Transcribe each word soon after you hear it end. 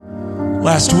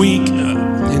Last week,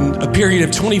 in a period of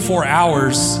 24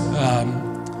 hours,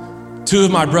 two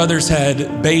of my brothers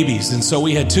had babies, and so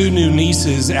we had two new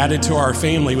nieces added to our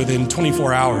family within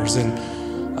 24 hours.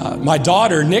 And my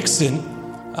daughter, Nixon,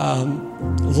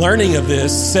 learning of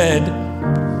this, said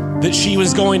that she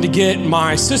was going to get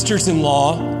my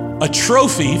sisters-in-law a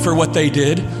trophy for what they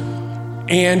did.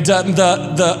 And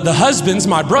the husbands,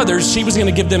 my brothers, she was going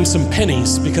to give them some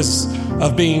pennies because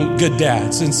of being good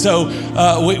dads. And so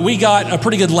we got a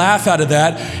pretty good laugh out of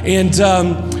that. And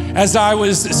as I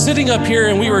was sitting up here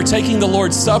and we were taking the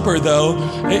Lord's Supper,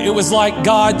 though, it was like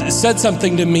God said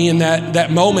something to me in that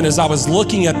moment as I was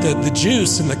looking at the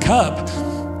juice in the cup.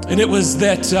 And it was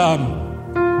that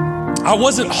I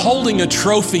wasn't holding a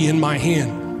trophy in my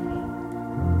hand.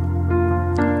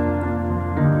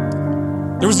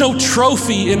 There was no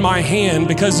trophy in my hand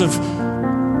because of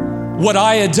what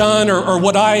I had done or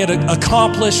what I had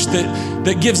accomplished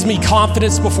that gives me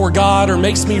confidence before God or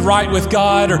makes me right with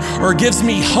God or gives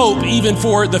me hope even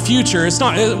for the future.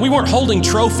 We weren't holding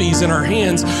trophies in our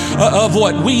hands of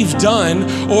what we've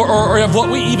done or of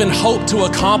what we even hope to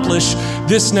accomplish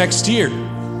this next year.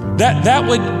 That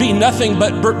would be nothing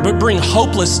but bring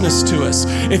hopelessness to us.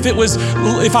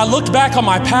 If I looked back on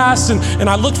my past and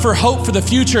I looked for hope for the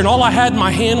future and all I had in my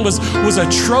hand was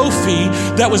a trophy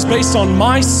that was based on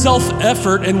my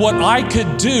self-effort and what I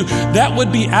could do, that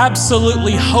would be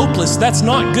absolutely hopeless. That's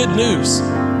not good news.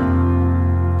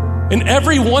 And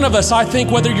every one of us, I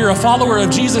think, whether you're a follower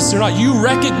of Jesus or not, you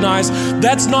recognize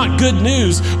that's not good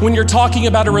news when you're talking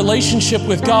about a relationship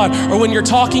with God or when you're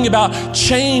talking about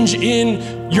change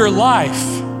in your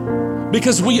life.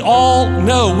 Because we all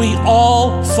know we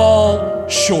all fall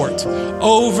short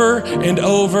over and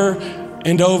over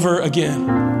and over again.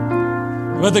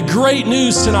 But the great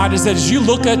news tonight is that as you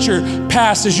look at your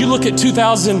past, as you look at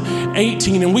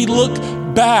 2018 and we look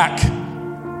back,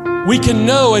 we can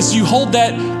know as you hold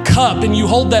that cup and you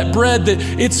hold that bread that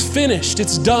it's finished,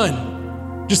 it's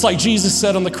done. Just like Jesus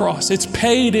said on the cross, it's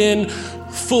paid in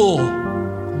full.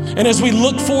 And as we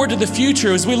look forward to the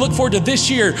future, as we look forward to this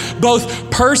year,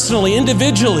 both personally,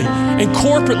 individually, and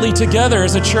corporately together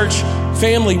as a church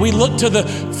family, we look to the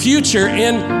future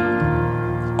and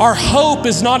our hope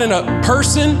is not in a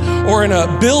person or in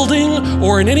a building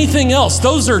or in anything else.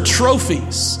 Those are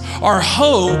trophies. Our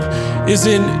hope is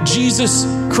in Jesus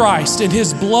Christ, in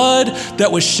his blood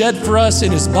that was shed for us,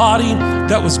 in his body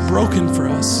that was broken for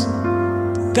us.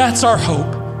 That's our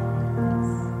hope.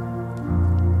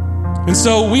 And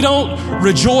so we don't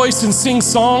rejoice and sing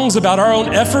songs about our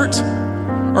own effort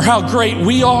or how great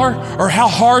we are or how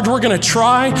hard we're going to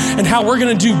try and how we're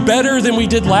going to do better than we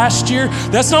did last year.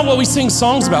 That's not what we sing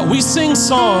songs about. We sing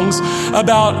songs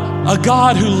about a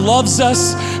God who loves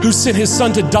us, who sent his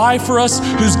son to die for us,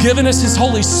 who's given us his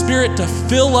Holy Spirit to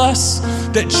fill us,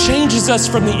 that changes us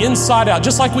from the inside out,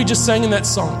 just like we just sang in that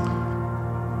song.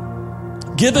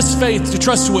 Give us faith to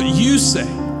trust what you say.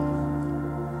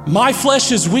 My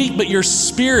flesh is weak, but your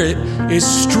spirit is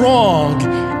strong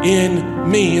in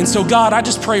me. And so God, I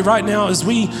just pray right now as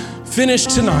we finish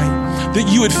tonight that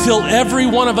you would fill every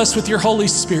one of us with your Holy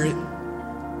Spirit.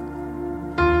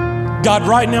 God,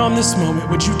 right now in this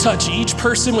moment, would you touch each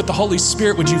person with the Holy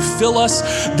Spirit? Would you fill us?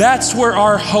 That's where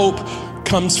our hope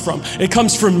comes from. It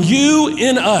comes from you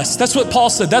in us. That's what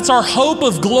Paul said. That's our hope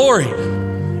of glory.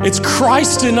 It's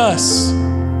Christ in us.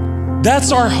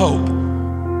 That's our hope.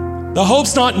 The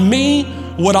hope's not me,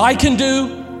 what I can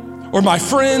do, or my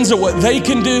friends or what they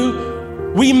can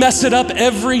do. We mess it up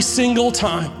every single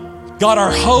time. God,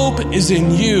 our hope is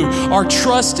in you. Our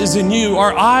trust is in you.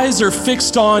 Our eyes are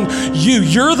fixed on you.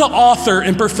 You're the author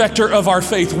and perfecter of our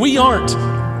faith. We aren't.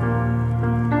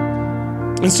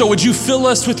 And so would you fill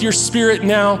us with your Spirit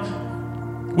now?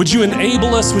 Would you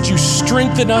enable us? Would you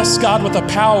strengthen us, God, with a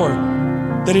power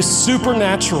that is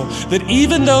supernatural, that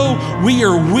even though we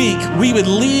are weak, we would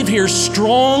leave here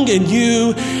strong in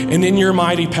you and in your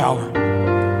mighty power.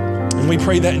 And we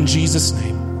pray that in Jesus'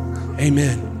 name.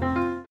 Amen.